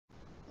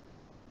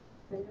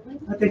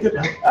I think it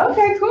does.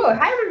 Okay, cool.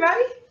 Hi,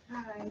 everybody.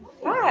 Hi.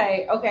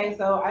 Hi. Okay,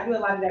 so I do a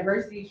lot of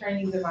diversity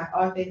trainings in my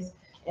office,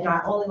 and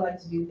I only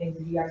like to do things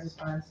if you guys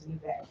respond to me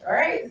back. All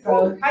right.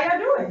 So how y'all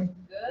doing?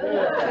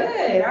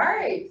 Good. All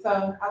right.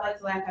 So I like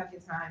to laugh half the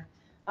time.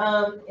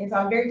 And so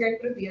I'm very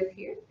grateful to be up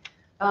here.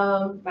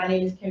 My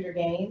name is Kyndra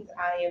Gaines.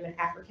 I am an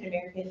African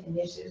American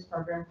Initiatives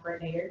Program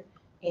Coordinator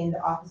in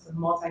the Office of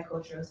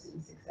Multicultural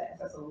Student Success.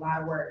 That's a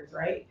lot of words,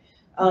 right?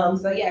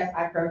 So yes,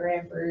 I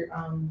program for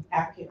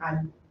I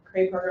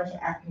create programs for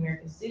African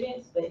American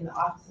students, but in the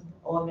Office of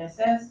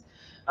OMSS,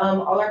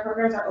 all our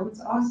programs are open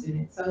to all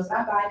students. So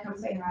stop by, come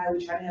say hi.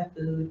 We try to have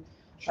food,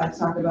 try to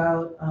talk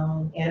about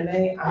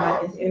anime. I'm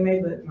not into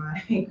anime, but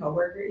my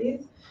coworker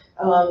is.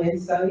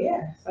 And so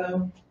yeah, so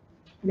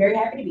I'm very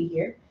happy to be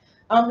here.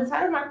 The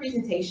title of my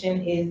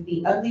presentation is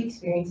The Ugly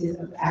Experiences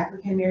of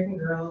African American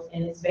Girls,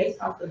 and it's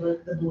based off the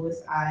book The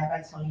Bluest Eye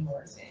by Toni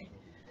Morrison.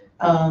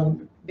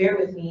 Bear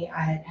with me,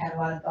 I had a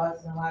lot of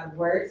thoughts and a lot of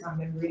words, so I'm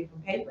going to read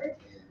from paper.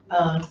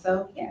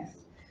 So yes.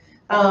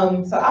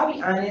 So I'll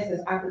be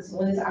honest,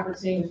 when this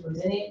opportunity was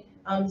presented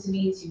to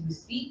me to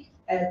speak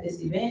at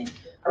this event,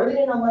 I really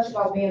didn't know much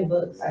about banned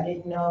books. I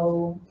didn't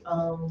know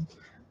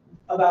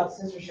about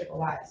censorship a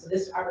lot. So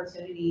this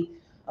opportunity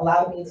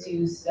allowed me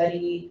to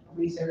study,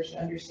 research, and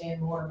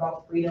understand more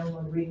about freedom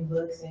of reading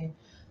books and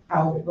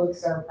how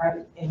books are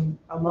private and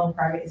among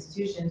private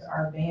institutions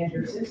are banned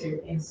or censored.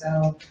 And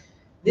so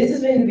this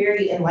has been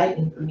very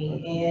enlightening for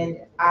me,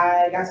 and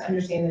I got to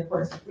understand the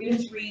importance of freedom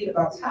to read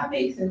about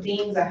topics and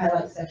themes that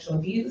highlight sexual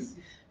abuse,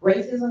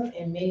 racism,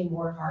 and many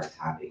more hard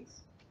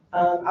topics.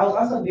 I was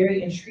also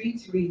very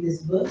intrigued to read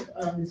this book,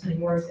 the Toni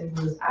Morrison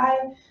Bluest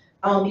Eye,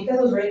 because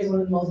it was rated as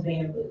one of the most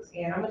banned books.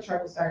 And I'm a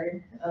trouble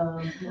starter.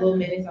 Little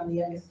minutes, I'm the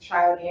youngest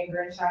child and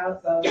grandchild,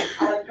 so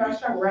I like to cause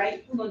trouble,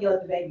 right? Who's gonna yell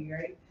at the baby,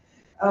 right?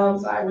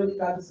 So I really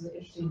thought this was an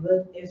interesting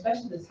book, and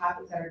especially the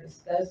topics that are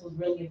discussed was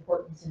really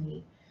important to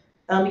me.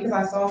 Because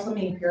I saw so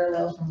many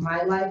parallels from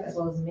my life as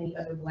well as many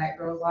other Black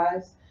girls'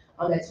 lives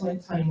that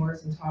Toni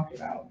Morrison talked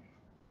about.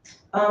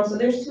 So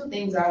there's two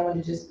things I want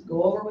to just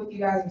go over with you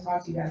guys and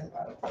talk to you guys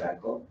about. Is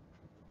that cool?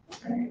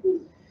 All right.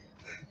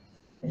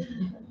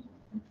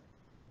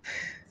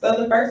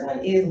 So the first one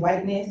is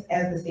whiteness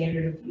as the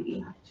standard of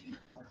beauty.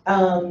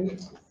 Um,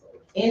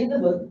 in the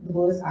book, The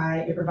Bluest Eye,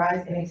 it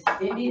provides an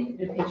extended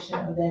depiction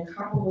of the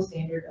incomparable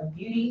standard of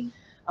beauty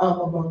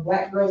among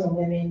Black girls and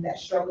women that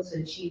struggle to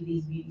achieve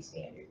these beauty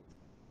standards.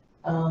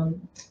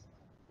 Um,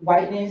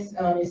 Whiteness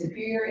is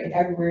superior in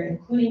everywhere,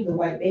 including the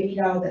white baby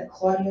doll that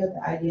Claudia,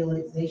 the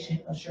idealization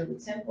of Shirley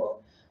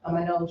Temple.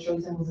 I know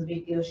Shirley Temple was a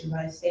big deal. She was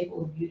like a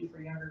staple of beauty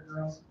for younger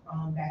girls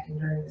back in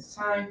during this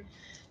time.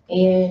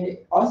 And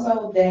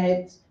also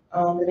that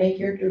the main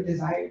character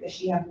desired that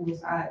she have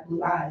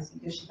blue eyes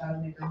because she thought it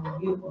would make her more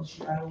beautiful.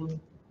 She thought it would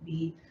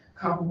be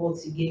comparable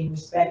to getting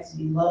respect, to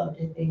be loved,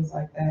 and things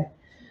like that.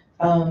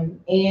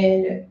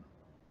 And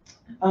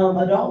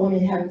adult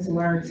women having to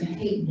learn to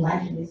hate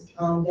blackness,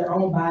 their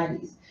own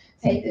bodies,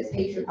 take this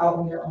hatred out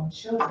on their own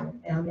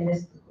children. And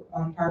this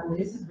part where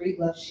Mrs.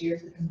 Breedlove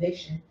shares the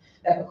conviction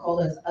that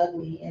Pecola is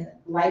ugly, and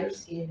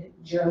lighter-skinned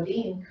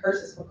Geraldine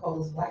curses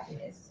Pecola's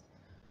blackness.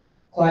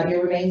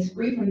 Claudia remains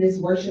free from this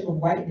worship of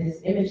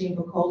whiteness, imaging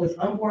Pecola's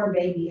unborn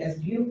baby as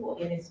beautiful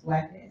in its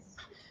blackness.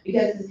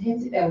 Because it's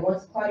hinted that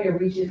once Claudia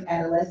reaches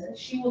adolescence,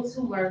 she will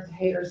too learn to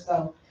hate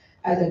herself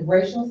as a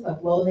racial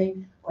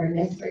self-loathing or a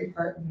necessary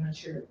part of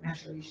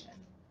maturation.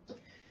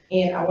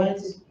 And I wanted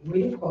to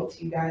read a quote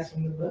to you guys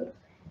from the book.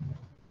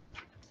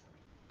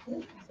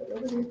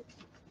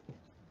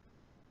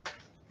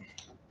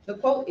 The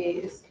quote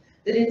is,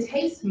 "The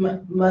distaste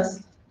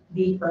must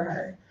be for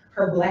her,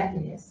 her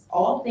blackness.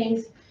 All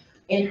things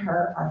in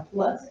her are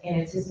flux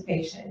and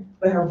anticipation,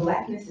 but her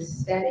blackness is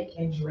static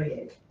and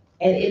dread.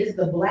 And it is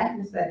the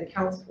blackness that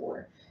accounts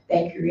for,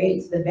 that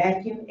creates the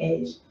vacuum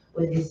edge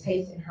with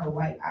distaste in her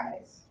white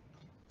eyes."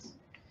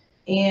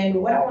 And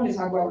what I wanted to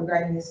talk about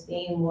regarding this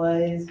theme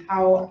was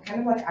how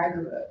kind of like I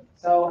grew up.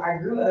 So I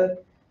grew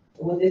up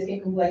with this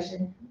skin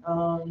complexion.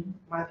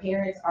 My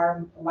parents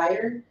are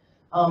lighter.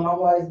 I've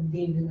always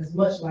deemed them as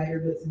much lighter,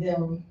 but to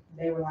them,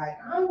 they were like,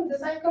 "I'm the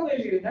same color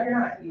as you." No, you're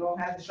not. You don't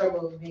have the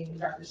struggle of being a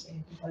darker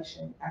skin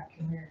complexion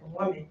African American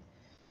woman.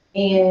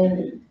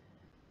 And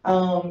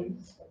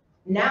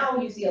now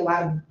you see a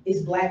lot of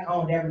it's Black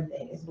owned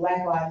everything. It's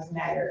Black Lives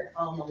Matter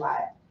a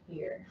lot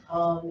here.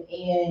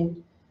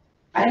 And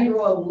I didn't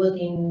grow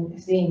up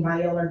seeing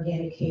My Own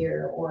Organic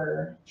Hair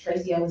or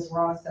Tracy Ellis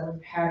Ross selling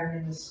pattern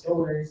in the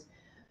stores,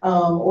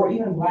 or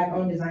even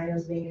Black-owned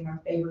designers being in my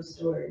favorite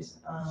stores.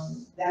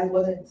 That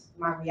wasn't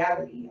my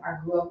reality.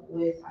 I grew up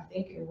with, I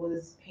think it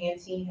was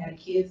Pantene had a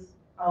kids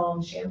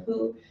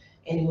shampoo,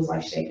 and it was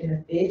like shaped in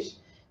a fish,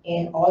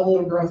 and all the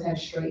little girls had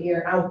straight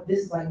hair.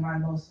 This is like my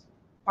most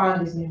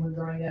fondest memory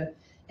growing up,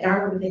 and I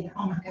remember thinking,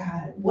 "Oh my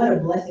God, what a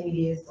blessing it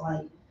is to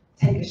like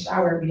take a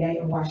shower every day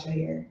and wash your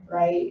hair,"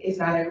 right? It's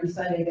not every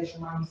Sunday that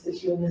your mom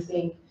sits you in the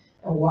sink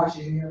and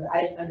washes your hair. But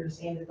I didn't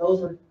understand that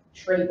those were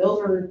those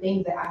were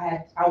things that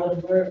I would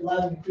have learned,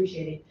 loved, and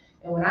appreciated.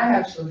 And when I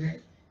have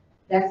children,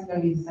 that's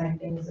gonna be the same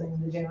things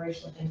and the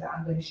generational things that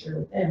I'm gonna share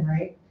with them,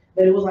 right?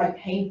 But it was like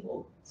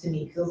painful to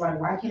me, because it was like,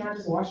 why can't I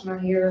just wash my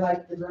hair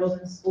like the girls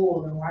in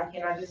school? And why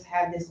can't I just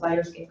have this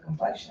lighter skin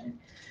complexion?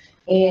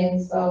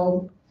 And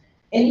so,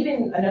 and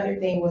even another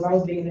thing was I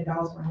was big into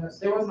dolls growing up. So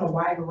there wasn't a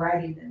wide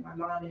variety of them. My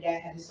mom and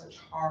dad had to search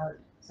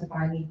hard to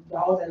find me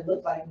dolls that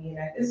looked like me. And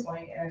at this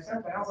point, at a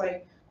certain point, I was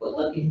like, quit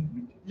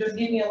looking. Just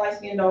give me a light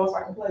skinned doll so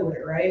I can play with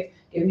it, right?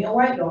 Give me a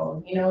white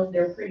doll. You know,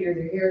 they're prettier,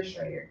 their hair is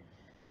straighter.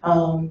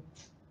 And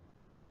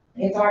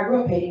so I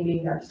grew up hating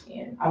being dark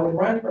skinned. I would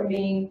run from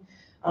being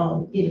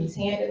getting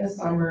tanned in the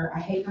summer. I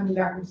hate coming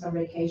back from summer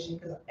vacation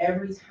because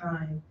every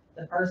time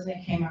the first thing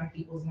that came out of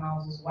people's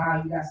mouths was,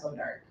 wow, you got so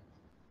dark.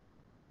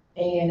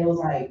 And it was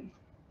like,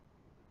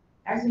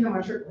 ask me how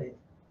my trip went.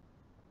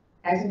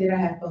 Ask me, did I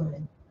have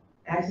fun?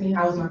 Ask me,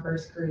 how was my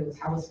first cruise?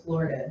 How was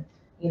Florida?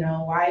 You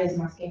know, why is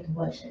my skin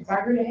complexion? So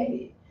I grew to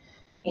hate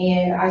it.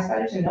 And I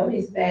started to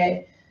notice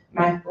that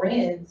my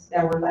friends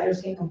that were lighter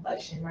skin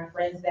complexion, my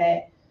friends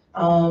that,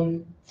 my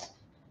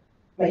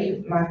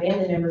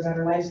family members that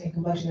are lighter skin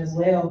complexion as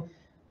well,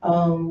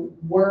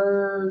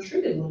 were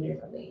treated a little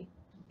differently.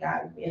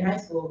 In high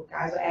school,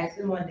 guys would ask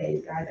them on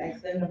dates, guys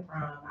asked them to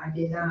prom. I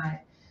did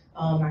not.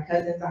 My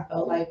cousins, I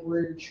felt like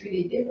were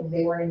treated differently.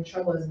 They weren't in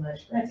trouble as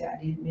much. Granted,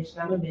 I did mention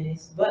I'm a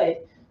menace,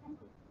 but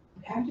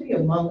you have to be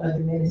among other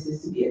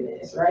menaces to be a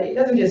menace, right? It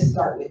doesn't just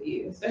start with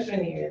you, especially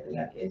when you're the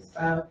youngest.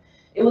 So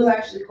it was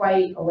actually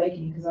quite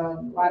awakening because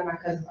a lot of my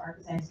cousins aren't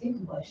the same skin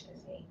complexion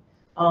as me.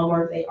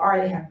 Or if they are,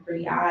 they have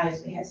pretty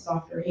eyes, they had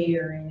softer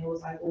hair, and it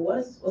was like,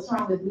 well, what's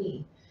wrong with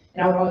me?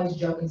 And I would always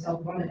joke and tell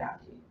them I'm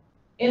adopted.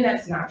 And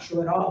that's not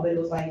true at all, but it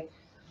was like,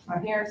 my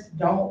parents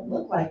don't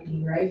look like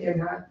me, right? They're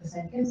not the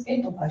same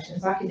skin complexion.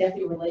 So I could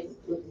definitely relate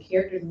with the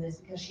characters in this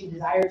because she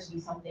desired to be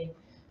something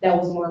that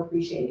was more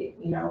appreciated,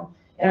 you know?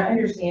 And I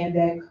understand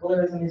that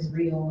colorism is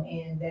real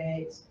and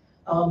that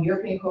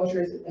European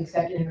culture is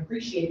accepted and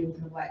appreciated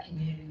within the Black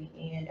community.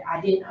 And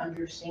I didn't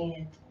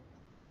understand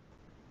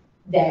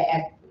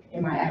that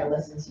in my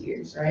adolescence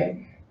years,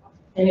 right?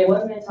 And it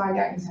wasn't until I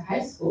got into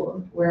high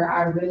school where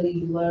I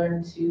really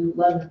learned to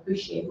love and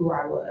appreciate who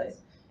I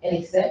was and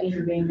accept me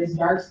for being this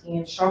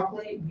dark-skinned,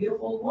 chocolate,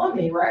 beautiful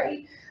woman,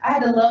 right? I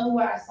had to love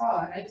what I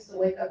saw. And I used to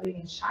wake up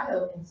being a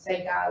child and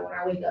say, God, when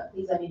I wake up,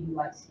 please let me be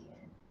light-skinned.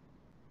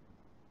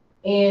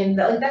 And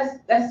like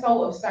that's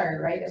so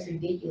absurd, right? That's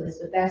ridiculous,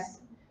 but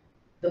that's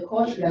the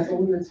culture. That's what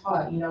we were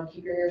taught. You know,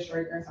 keep your hair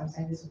straight. Girls, I'm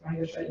saying this with my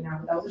hair straight now,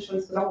 but that was a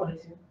choice because I wanted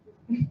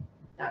to,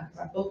 not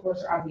because I feel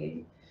forced or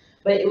obligated.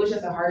 But it was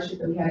just a hardship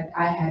that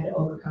I had to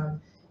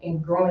overcome.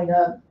 And growing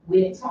up,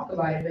 we didn't talk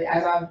about it. But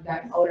as I've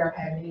gotten older, I've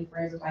had many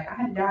friends who's like, I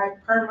had to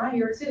perm my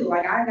hair too.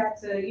 Like I got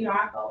to, you know,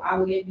 I felt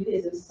obligated to do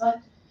this. It was such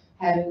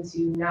having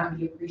to not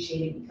be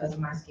appreciated because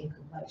of my skin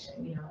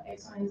complexion, you know,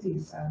 X, Y, and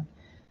Z. So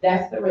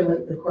that's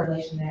the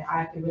correlation that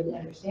I can really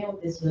understand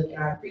with this book.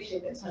 And I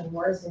appreciate that Toni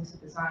Morrison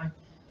took the time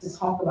to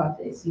talk about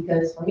this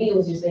because for me, it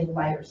was just in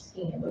lighter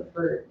skin. But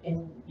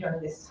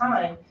during this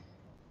time,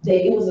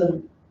 it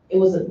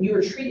was you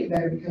were treated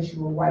better because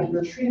you were white. You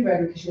were treated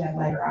better because you had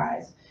lighter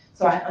eyes.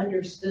 So I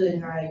understood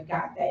and I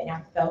got that and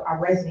I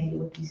resonated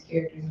with these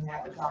characters in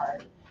that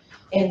regard.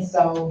 And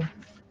so,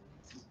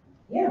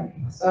 yeah.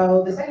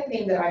 So the second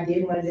thing that I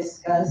did want to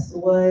discuss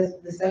was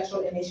the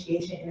sexual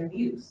initiation and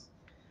abuse.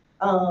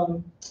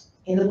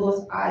 In the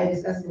book, I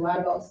discussed a lot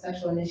about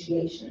sexual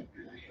initiation.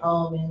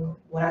 And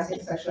when I say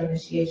sexual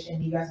initiation,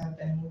 do you guys know what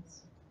that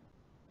means?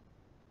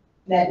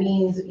 That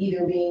means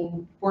either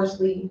being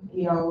forcibly,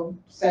 you know,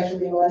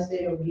 sexually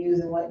molested or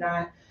abused and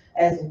whatnot,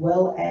 as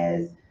well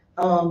as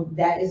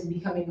that is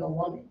becoming a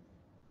woman,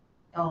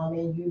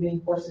 and you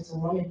being forced into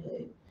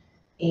womanhood.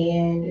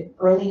 And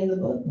early in the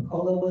book,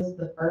 Nicola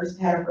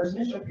had her first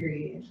menstrual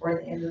period, and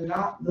toward the end of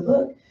the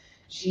book,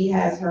 she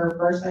has her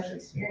first sexual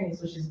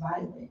experience, which is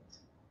violent.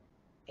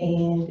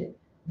 And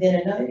then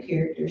another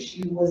character,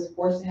 she was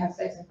forced to have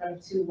sex in front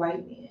of two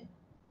white men,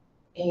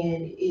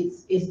 and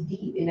it's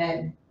deep,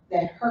 and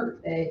that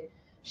hurt that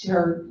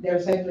their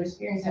sexual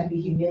experience had to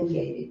be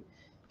humiliated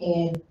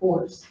and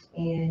forced,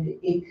 and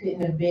it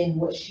couldn't have been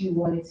what she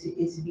wanted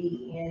it to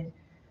be. And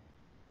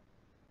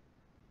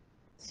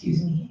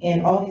excuse me,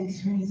 and all these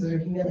experiences are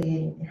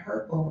humiliating and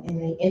hurtful, and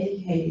they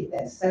indicated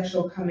that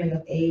sexual coming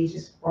of age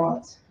is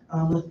fraught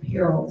with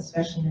peril,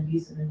 especially in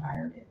abusive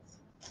environments.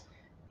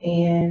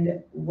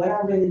 And what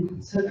I really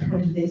took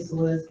from this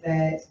was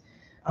that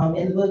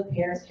in the book,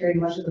 parents carry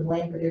much of the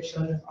blame for their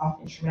children's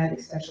often traumatic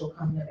sexual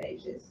coming of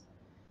ages,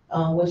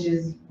 which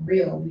is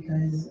real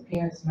because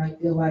parents might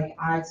feel like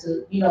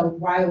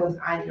why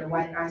wasn't I there?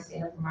 Why didn't I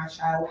stand up for my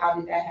child? How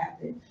did that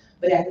happen?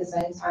 But at the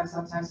same time,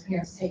 sometimes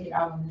parents take it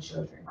out on the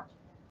children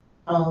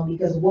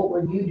because what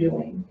were you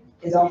doing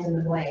is often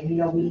the blame. You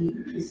know, we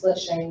slut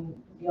shame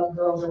young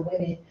girls or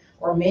women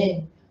or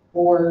men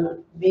for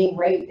being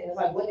raped, and it's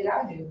like, what did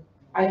I do?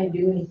 I didn't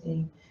do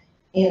anything.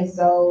 And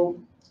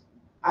so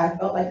I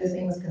felt like this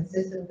thing was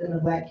consistent within the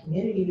Black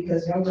community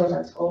because young girls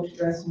are told to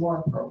dress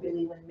more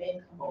appropriately when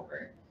men come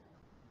over.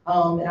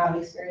 And I've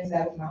experienced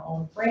that with my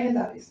own friends.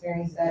 I've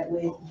experienced that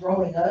with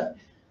growing up.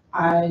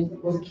 I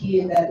was a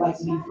kid that liked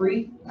to be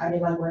free. I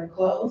didn't like wearing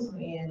clothes,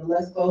 and the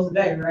less clothes, the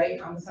better,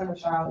 right? I'm a summer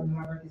child, and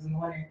my birthday's in the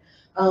winter.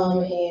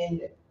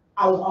 And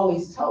I was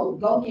always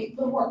told, go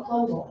put more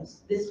clothes on.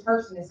 This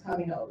person is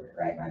coming over,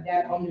 right? My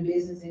dad owned a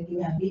business, and he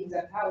would have meetings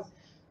at the house.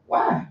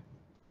 Why?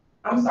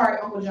 I'm sorry,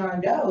 Uncle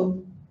John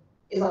Doe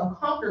is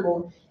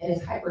uncomfortable and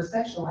is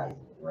hypersexualizing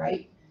me,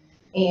 right?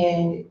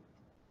 And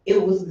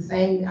it was the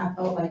same. I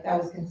felt like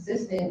that was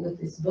consistent with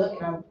this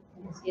book, and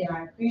once again,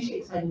 I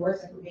appreciate Tony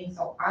Morrison for being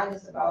so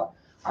honest about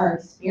our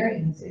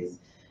experiences,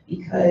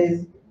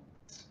 because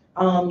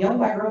young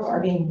black girls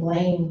are being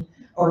blamed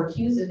or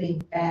accused of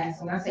being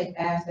fast. When I say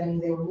fast, that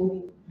means they were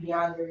moving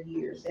beyond their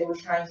years. They were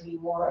trying to be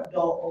more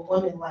adult or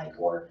woman-like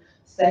or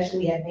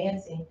sexually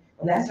advancing,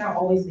 and that's not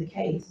always the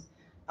case.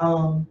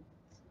 Um,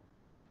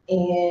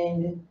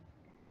 and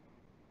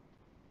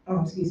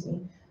excuse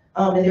me.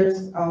 And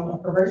there's a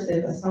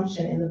perversive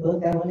assumption in the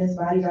book that women's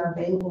bodies are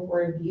available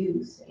for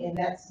abuse, and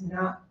that's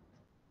not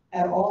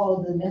at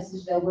all the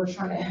message that we're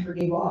trying to ever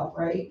give off,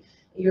 right?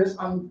 Because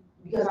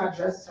I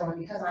dress so,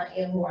 because I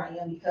am who I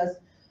am, because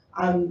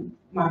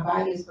my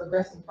body is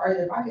progressing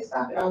further. If I could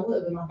stop it, I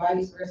would, but my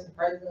body is progressing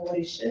further than what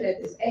it should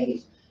at this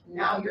age.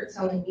 Now you're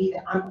telling me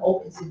that I'm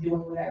open to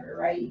doing whatever,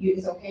 right?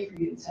 It's okay for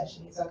you to touch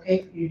me. It's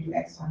okay for you to do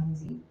X, Y, and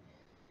Z.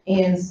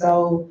 And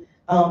so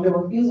the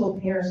refusal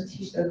of parents to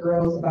teach their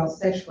girls about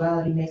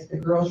sexuality makes the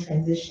girls'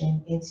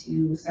 transition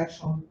into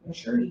sexual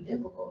maturity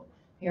difficult.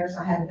 Parents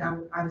not having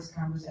honest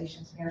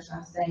conversations. Parents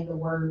not saying the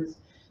words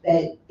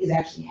that is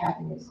actually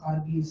happening. It's called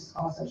abuse. It's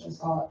called sexual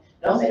assault.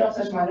 Don't say don't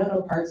touch my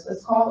no-no parts.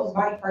 Let's call those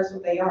body parts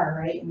what they are,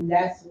 right? And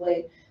that's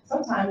what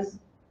sometimes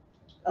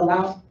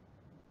allows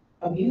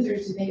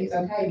abusers to think it's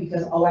okay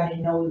because, oh, I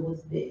didn't know it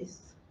was this.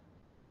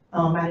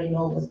 I didn't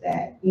know it was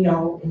that,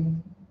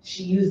 and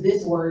she used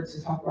this word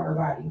to talk about her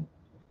body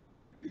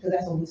because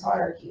that's what we taught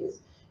our kids.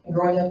 And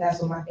growing up,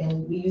 that's what my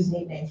family, we use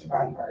nicknames for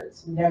body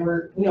parts. We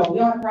never, we don't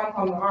have a problem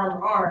calling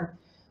an arm,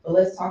 but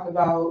let's talk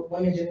about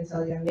women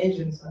genitalia and men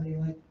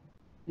genitalia. Like,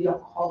 we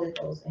don't call it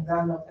those things. I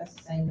don't know if that's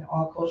the same in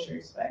all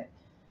cultures, but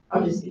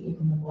I'm just speaking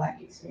from the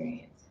Black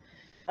experience.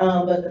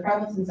 But the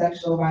prevalence in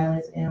sexual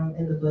violence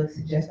in the book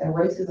suggests that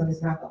racism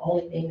is not the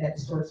only thing that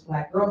distorts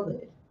Black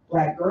girlhood.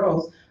 Black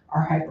girls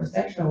are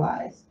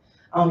hypersexualized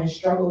and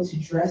struggle to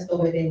dress the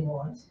way they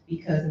want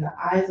because in the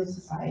eyes of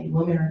society,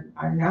 women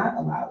are not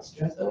allowed to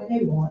dress the way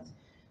they want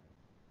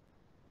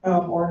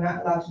or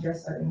not allowed to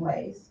dress certain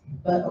ways.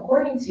 But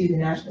according to the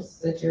National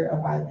Center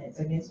of Violence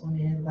Against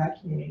Women in the Black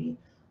community,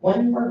 1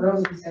 in 4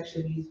 girls will be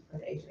sexually abused before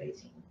the age of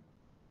 18.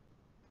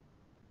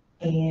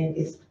 And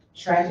it's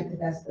tragic that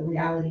that's the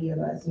reality of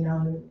us,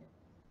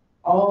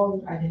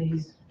 all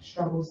identities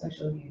struggle with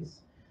sexual abuse.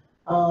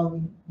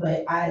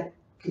 But I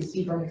could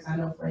see from it, because I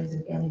know friends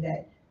and family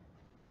that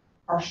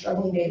are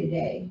struggling day to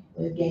day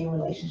with gay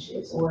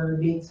relationships or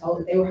being told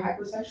that they were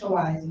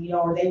hypersexualized,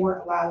 or they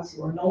weren't allowed to,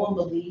 or no one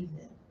believed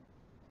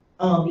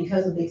them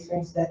because of the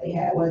experiences that they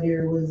had,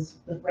 whether it was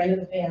the friend of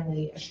the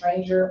family, a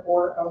stranger,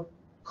 or a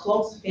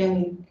close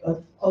family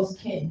of close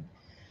kin.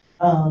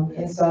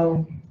 And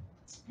so,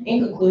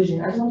 in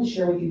conclusion, I just want to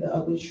share with you the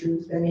ugly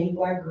truth that many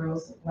Black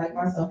girls, like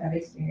myself, have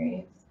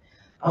experienced.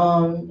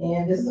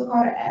 And this is a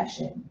call to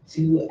action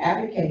to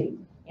advocate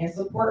and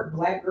support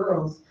Black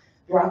girls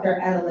throughout their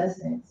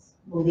adolescence.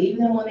 Believe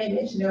them when they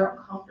mention they're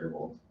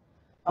uncomfortable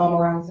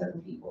around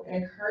certain people,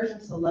 and encourage them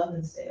to love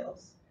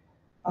themselves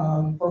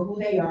for who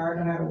they are,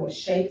 no matter what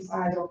shape,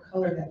 size, or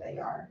color that they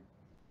are.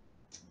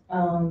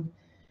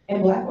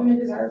 And Black women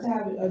deserve to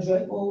have a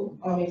joyful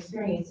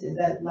experiences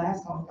that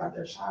last long throughout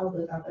their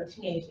childhood, throughout their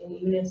teenage, and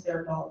even into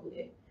their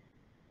adulthood.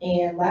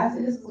 And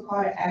lastly, this is a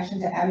call to action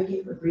to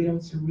advocate for freedom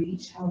to read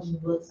challenging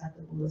books like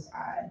The Bluest.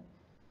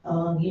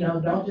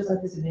 Don't just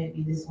let this event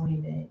be this one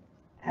event.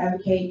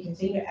 Advocate,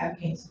 continue to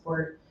advocate and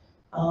support,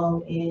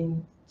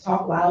 and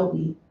talk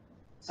loudly.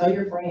 Tell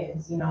your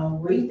friends,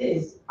 read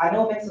this. I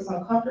know it makes us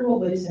uncomfortable,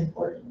 but it's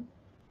important,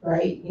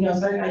 right?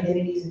 Certain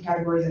identities and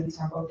categories that we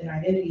talk about within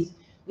identities,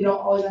 we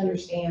don't always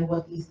understand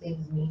what these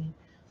things mean.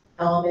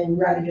 And we'd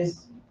rather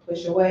just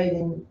push away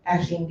than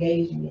actually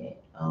engaging in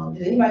it.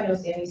 Does anybody know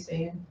Sammy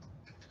Span?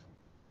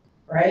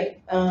 Right?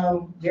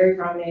 Very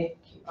prominent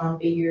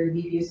figure,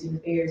 VP of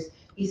Student Affairs.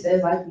 He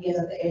says life begins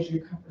at the edge of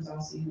your comfort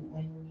zone. So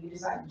when you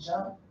decide to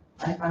jump,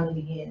 life finally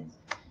begins.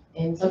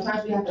 And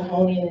sometimes we have to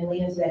hone in and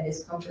lean into that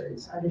discomfort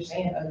to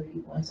understand other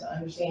people and to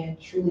understand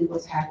truly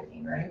what's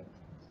happening, right?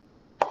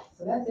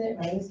 So that's it.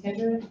 My name is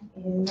Kyndra,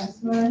 and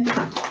that's my.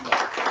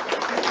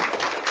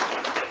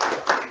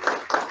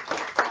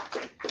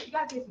 You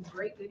guys gave some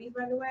great goodies,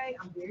 by the way.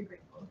 I'm very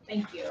grateful.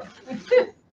 Thank you.